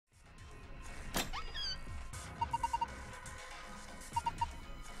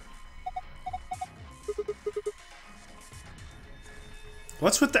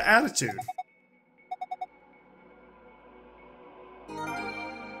What's with the attitude?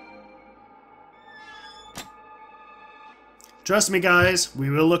 Trust me, guys, we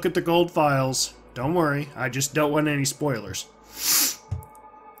will look at the gold files. Don't worry, I just don't want any spoilers.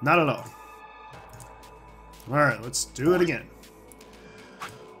 Not at all. Alright, let's do it again.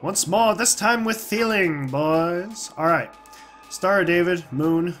 Once more, this time with feeling, boys. Alright. Star of David,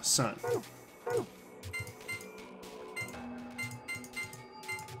 Moon, Sun.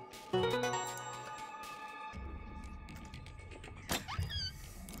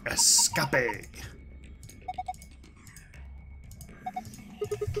 Escape.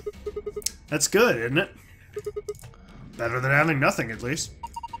 That's good, isn't it? Better than having nothing, at least.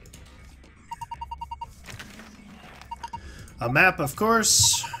 A map, of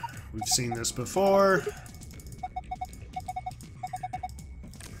course. We've seen this before.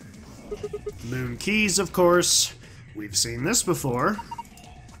 Moon keys, of course. We've seen this before.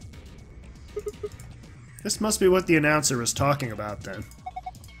 This must be what the announcer was talking about, then.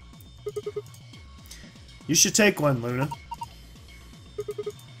 You should take one, Luna.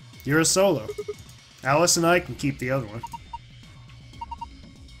 You're a solo. Alice and I can keep the other one.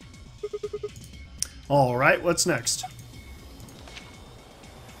 Alright, what's next?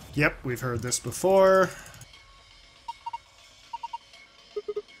 Yep, we've heard this before.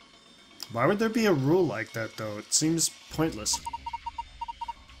 Why would there be a rule like that, though? It seems pointless.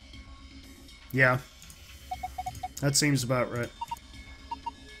 Yeah. That seems about right.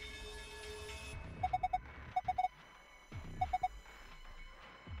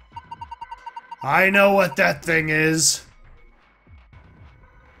 I know what that thing is!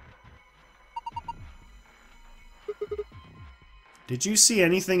 Did you see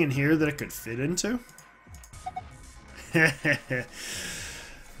anything in here that it could fit into?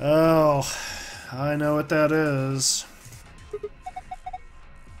 Oh, I know what that is.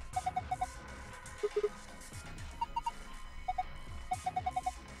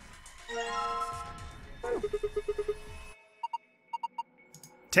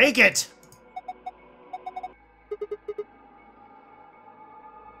 Take it!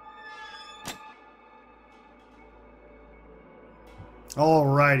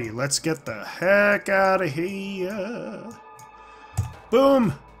 Alrighty, let's get the heck out of here.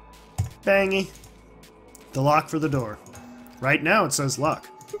 Boom! Bangy. The lock for the door. Right now it says lock.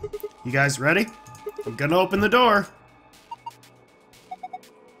 You guys ready? I'm gonna open the door.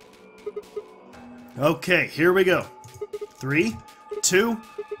 Okay, here we go. 3, 2,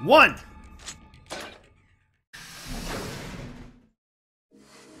 1!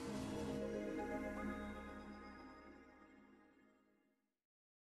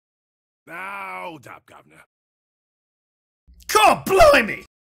 Now, hold up, Governor. COR BLIMEY!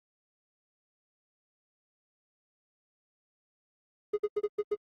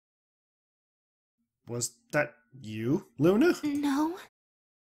 Was that you, Luna? No.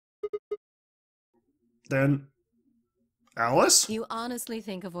 Then... Alice? You honestly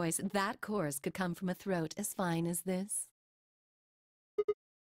think a voice that coarse could come from a throat as fine as this?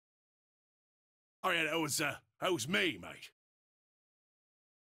 Oh yeah, that was me, mate.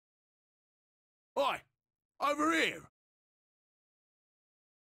 Oi! Over here!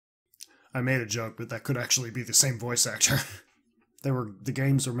 I made a joke, but that could actually be the same voice actor. The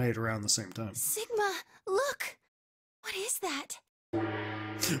games were made around the same time. Sigma, look! What is that?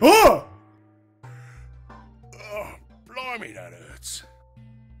 Oh! Oh, blimey, that hurts.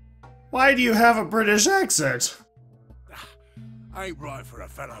 Why do you have a British accent? Ain't right for a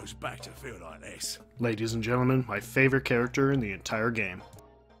fellow's back to feel like this. Ladies and gentlemen, my favorite character in the entire game.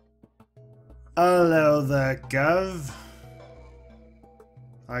 Hello there, Gov.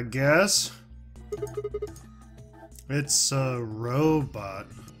 I guess. It's a robot.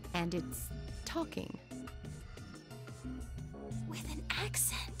 And it's talking. With an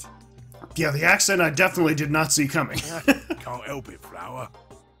accent. Yeah, the accent I definitely did not see coming. Can't help it, Flower.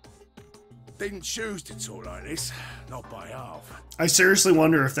 Didn't choose to talk like this, not by half. I seriously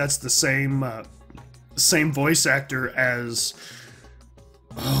wonder if that's the same voice actor as...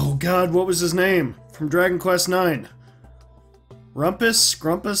 Oh god, what was his name? From Dragon Quest IX. Rumpus?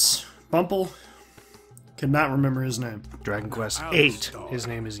 Grumpus? Bumple? Cannot remember his name. Dragon Quest VIII. His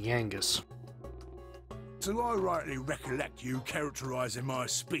name is Yangus. Do I rightly recollect you characterising my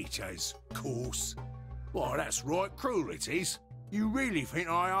speech as coarse? Why, that's right cruel it is. You really think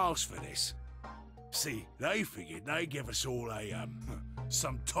I asked for this? See, they figured they'd give us all a,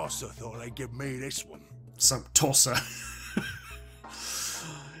 some tosser thought they'd give me this one. Some tosser.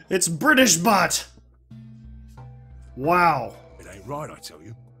 It's British Bot! Wow. It ain't right, I tell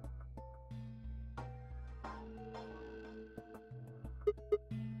you.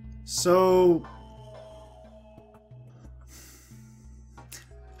 So,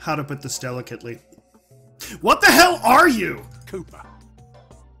 how to put this delicately? What the hell are you? Cooper.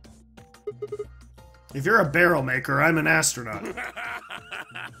 If you're a barrel maker, I'm an astronaut.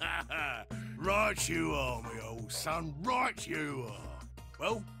 Right you are, me old son, right you are.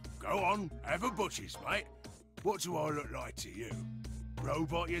 Well, go on, have a butcher's, mate. What do I look like to you?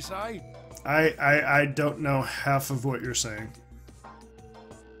 Robot, you say? I don't know half of what you're saying.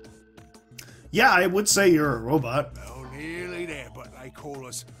 Yeah, I would say you're a robot. Well, nearly there, but they call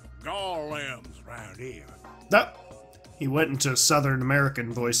us Gaulems round here. No, he went into Southern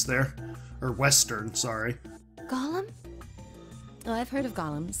American voice there. Or Western, sorry. Golem? Oh, I've heard of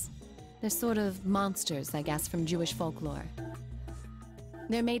golems. They're sort of monsters, I guess, from Jewish folklore.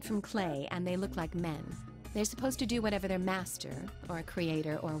 They're made from clay, and they look like men. They're supposed to do whatever their master, or a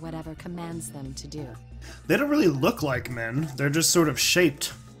creator, or whatever commands them to do. They don't really look like men. They're just sort of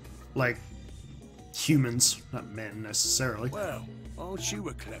shaped like humans, not men necessarily. Well, aren't you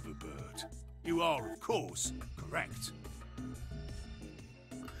a clever bird? You are, of course, correct.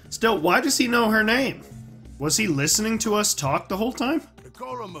 Still, why does he know her name? Was he listening to us talk the whole time? The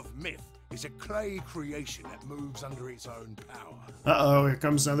Golem of myth is a clay creation that moves under its own power. Uh-oh, here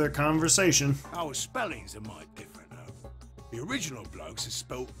comes another conversation. Our spellings are might different, though. The original blokes are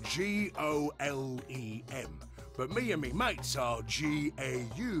spelt G-O-L-E-M, but me and me mates are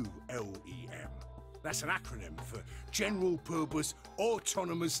G-A-U-L-E-M. That's an acronym for General Purpose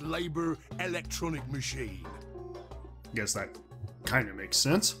Autonomous Labour Electronic Machine. Guess that kind of makes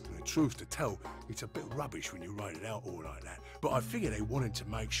sense. The truth to tell, it's a bit rubbish when you write it out all like that. But I figure they wanted to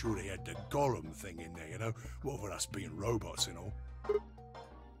make sure they had the Golem thing in there, you know? What with us being robots and all.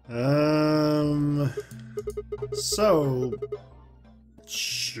 So...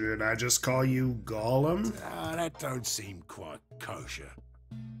 should I just call you Gaulem? That don't seem quite kosher.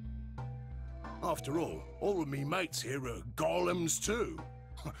 After all of me mates here are Golems too.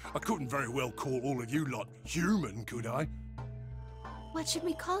 I couldn't very well call all of you lot human, could I? What should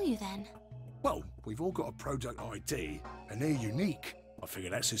we call you then? Well, we've all got a product ID, and they're unique. I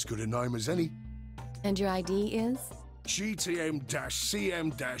figure that's as good a name as any. And your ID is?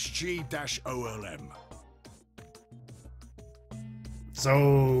 GTM-CM-G-OLM.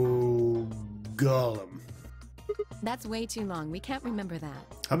 So... Gaulem. That's way too long. We can't remember that.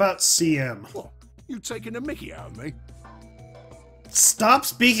 How about CM? What? You taking the mickey out of me? Stop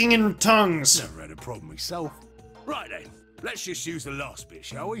speaking in tongues! Never had a problem myself. Right then, let's just use the last bit,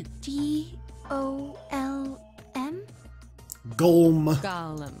 shall we? G-O-L-M? Golem.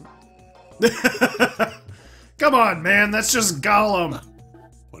 Golem. Come on, man, that's just Gaulem.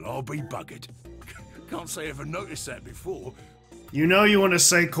 Well, I'll be buggered. Can't say I've ever noticed that before. You know you want to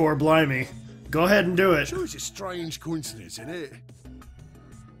say COR BLIMEY. Go ahead and do it. Sure, it's a strange coincidence, isn't it?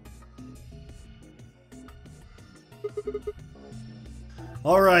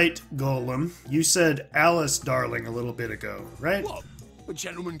 Alright, Gaulem. You said Alice darling a little bit ago, right? What? A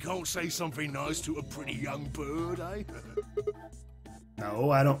gentleman can't say something nice to a pretty young bird, eh? No,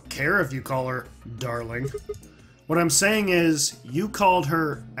 I don't care if you call her darling. What I'm saying is, you called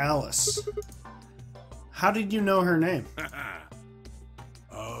her Alice. How did you know her name?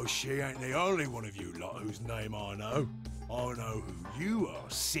 Oh, she ain't the only one of you lot whose name I know. I know who you are,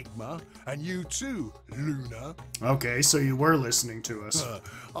 Sigma, and you too, Luna. Okay, so you were listening to us.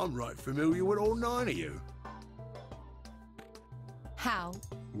 I'm right familiar with all 9 of you. How?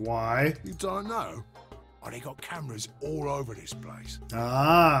 Why? You don't know? Oh, they got cameras all over this place.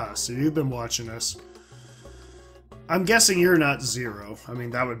 Ah, so you've been watching us. I'm guessing you're not Zero. I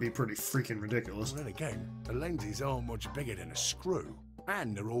mean, that would be pretty freaking ridiculous. Well, then again, the lenses aren't much bigger than a screw,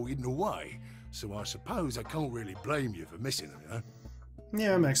 and they're all hidden away, so I suppose I can't really blame you for missing them, you know?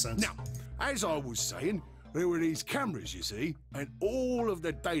 Yeah, makes sense. Now, as I was saying, there were these cameras, you see, and all of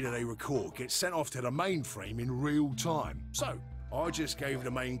the data they record gets sent off to the mainframe in real time. So, I just gave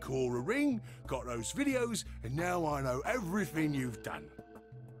the main core a ring, got those videos, and now I know everything you've done.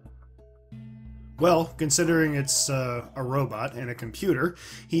 Well, considering it's a robot and a computer,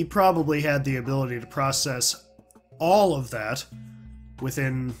 he probably had the ability to process all of that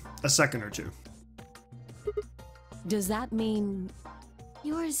within a second or two. Does that mean...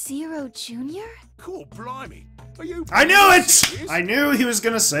 You're Zero Junior? Cool, blimey. Are you... I knew it! serious? I knew he was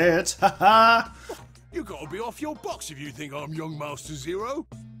gonna say it. Haha. You gotta be off your box if you think I'm young Master Zero.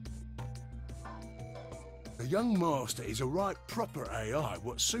 The young master is a right proper AI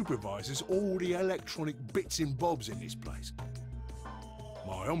what supervises all the electronic bits and bobs in this place.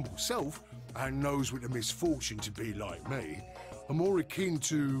 My humble self, and those with the misfortune to be like me, are more akin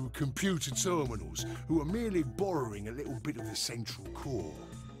to computer terminals who are merely borrowing a little bit of the central core.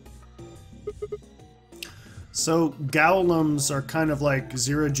 So, Gaulems are kind of like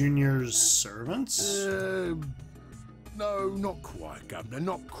Zero Jr.'s servants? No, not quite, Governor,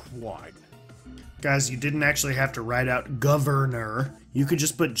 not quite. Guys, you didn't actually have to write out governor. You could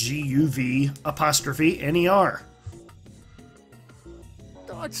just put G-U-V apostrophe N-E-R.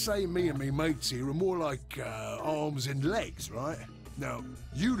 I'd say me and me mates here are more like arms and legs, right? Now,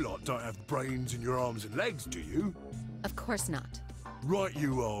 you lot don't have brains in your arms and legs, do you? Of course not. Right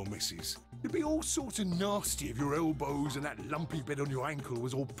you are, missus. It'd be all sorts of nasty if your elbows and that lumpy bit on your ankle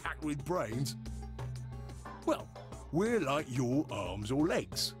was all packed with brains. Well, we're like your arms or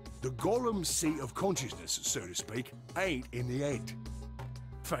legs. The Gaulem seat of consciousness, so to speak, ain't in the head.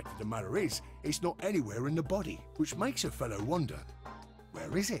 Fact of the matter is, it's not anywhere in the body, which makes a fellow wonder,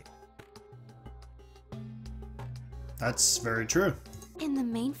 where is it? That's very true. In the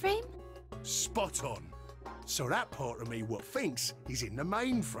mainframe? Spot on. So that part of me what thinks is in the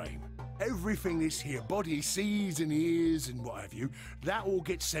mainframe. Everything this here body sees and hears and what have you, that all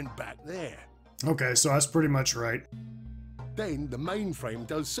gets sent back there. Okay, so that's pretty much right. Then the mainframe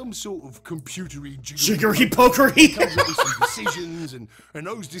does some sort of computery Jiggery-pokery! comes up with some decisions, and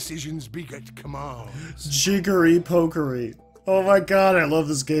those decisions beget commands. Jiggery-pokery. Oh my god, I love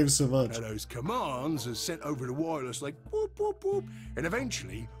this game so much. Now those commands are sent over the wireless like boop, boop, boop, and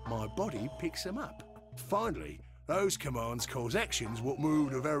eventually my body picks them up. Finally, those commands cause actions what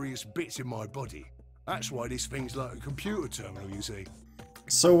move the various bits in my body. That's why this thing's like a computer terminal, you see.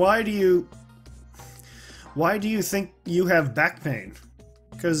 So why do you think you have back pain?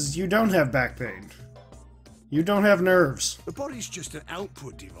 Because you don't have back pain. You don't have nerves. The body's just an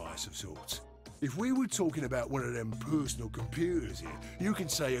output device of sorts. If we were talking about one of them personal computers here, you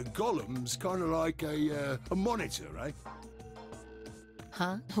could say a Golem's kind of like a monitor, right?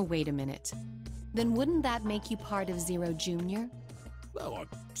 Huh? Wait a minute. Then wouldn't that make you part of Zero Jr.? Well, I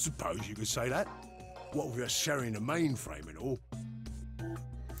suppose you could say that. What with us sharing the mainframe and all.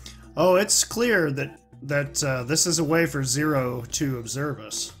 Oh, it's clear that this is a way for Zero to observe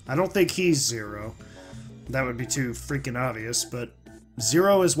us. I don't think he's Zero. That would be too freaking obvious, but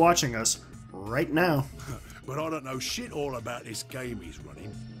Zero is watching us right now. But I don't know shit all about this game he's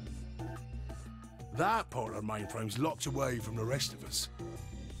running. That part of the mainframe's locked away from the rest of us.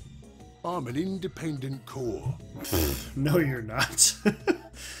 I'm an independent core. No, you're not.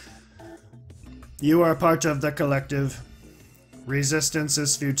 You are part of the collective. Resistance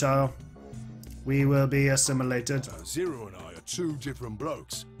is futile. We will be assimilated. Zero and I are two different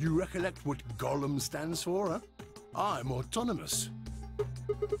blokes. You recollect what Gaulem stands for, huh? I'm autonomous.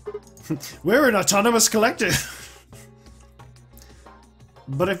 We're an autonomous collective.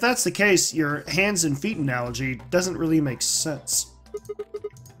 But if that's the case, your hands and feet analogy doesn't really make sense.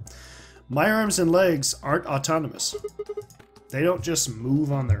 My arms and legs aren't autonomous. They don't just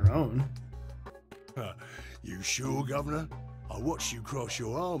move on their own. You sure, Governor? I watched you cross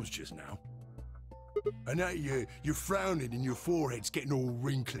your arms just now. And now you're frowning and your forehead's getting all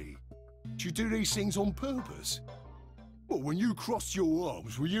wrinkly. Do you do these things on purpose? Well, when you crossed your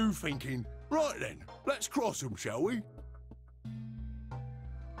arms, were you thinking, right then, let's cross them, shall we?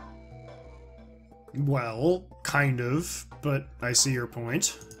 Well, kind of, but I see your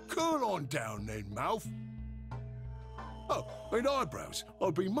point. Cool on down then, mouth. Oh, and eyebrows.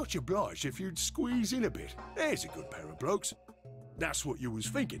 I'd be much obliged if you'd squeeze in a bit. There's a good pair of blokes. That's what you was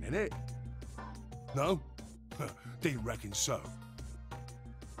thinking, innit? No? Didn't reckon so.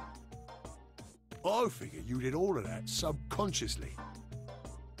 I figured you did all of that subconsciously.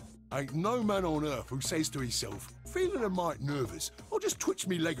 Ain't no man on earth who says to himself, feeling a mite nervous, I'll just twitch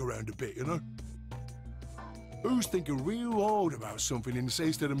me leg around a bit, you know? Who's thinking real hard about something and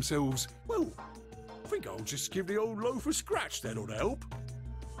says to themselves, well, I think I'll just give the old loaf a scratch, that'll help.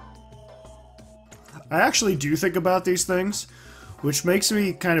 I actually do think about these things, which makes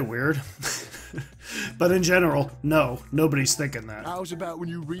me kind of weird. But in general, no, nobody's thinking that. How's about when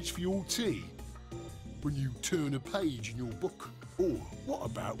you reach for your tea? When you turn a page in your book? Or what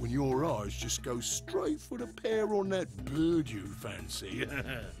about when your eyes just go straight for the pear on that bird you fancy?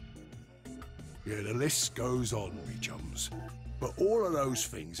 Yeah, the list goes on, me chums. But all of those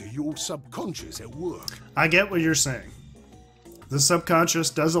things are your subconscious at work. I get what you're saying. The subconscious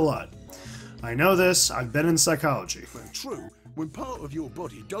does a lot. I know this, I've been in psychology. Well, true, when part of your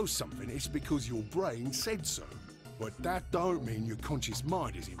body does something, it's because your brain said so. But that don't mean your conscious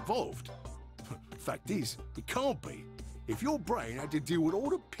mind is involved. Fact is, it can't be. If your brain had to deal with all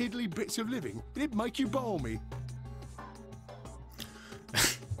the piddly bits of living, it'd make you balmy.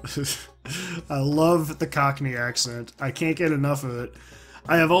 I love the Cockney accent. I can't get enough of it.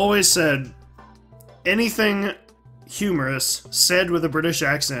 I have always said, anything humorous, said with a British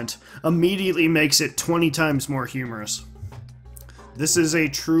accent, immediately makes it 20 times more humorous. This is a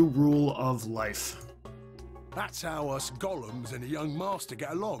true rule of life. That's how us golems and the young master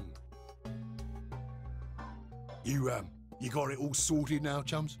get along. You got it all sorted now,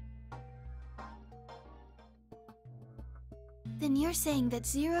 chums? Then you're saying that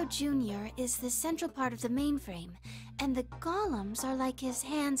Zero Junior is the central part of the mainframe, and the golems are like his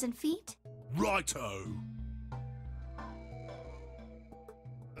hands and feet? Righto!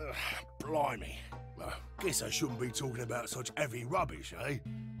 Blimey. Guess I shouldn't be talking about such heavy rubbish, eh?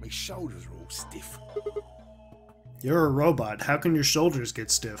 My shoulders are all stiff. You're a robot. How can your shoulders get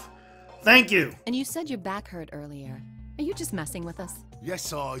stiff? Thank you! And you said your back hurt earlier. Are you just messing with us?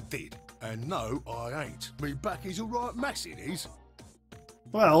 Yes, I did. And no, I ain't. Me back is a right mess, it is.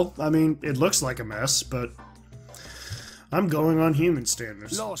 Well, I mean, it looks like a mess, but I'm going on human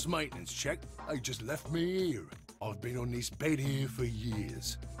standards. Last maintenance check, they just left me here. I've been on this bed here for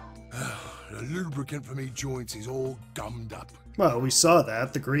years. The lubricant for me joints is all gummed up. Well, we saw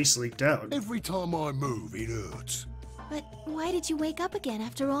that. The grease leaked out. Every time I move, it hurts. But why did you wake up again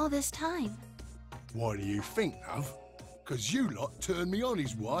after all this time? Why do you think, love? 'Cause you lot turned me on,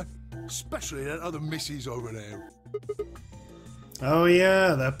 is why. Especially that other missus over there. Oh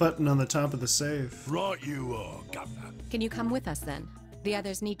yeah, that button on the top of the safe. Right you are, Governor. Can you come with us then? The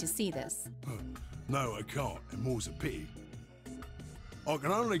others need to see this. No, I can't, and more's a pity. I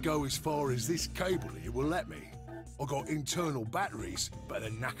can only go as far as this cable here will let me. I got internal batteries, but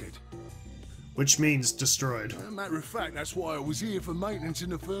they're knackered. Which means destroyed. As a matter of fact, that's why I was here for maintenance in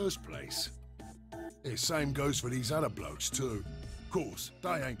the first place. The same goes for these other blokes too. Of course,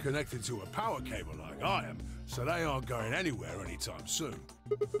 they ain't connected to a power cable like I am, so they aren't going anywhere anytime soon.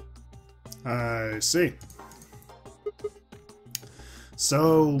 I see.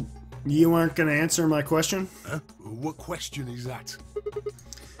 So, you aren't gonna answer my question? Huh? What question is that?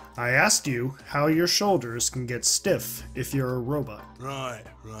 I asked you how your shoulders can get stiff if you're a robot. Right,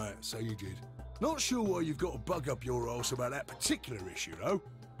 so you did. Not sure why you've got to bug up your arse about that particular issue, though.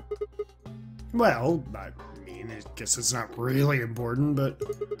 Well, I mean, I guess it's not really important, but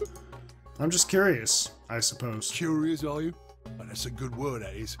I'm just curious, I suppose. Curious, are you? Well, that's a good word,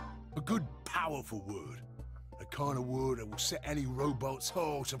 that is. A good, powerful word. The kind of word that will set any robot's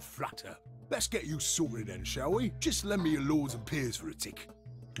heart aflutter. Let's get you sorted then, shall we? Just lend me your lords and peers for a tick.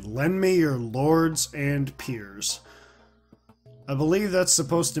 Lend me your lords and peers. I believe that's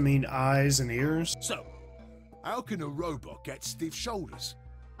supposed to mean eyes and ears. So, how can a robot get stiff shoulders?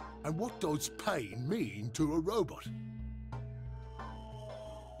 And what does pain mean to a robot?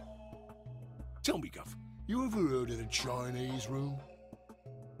 Tell me, Guff, you ever heard of the Chinese room?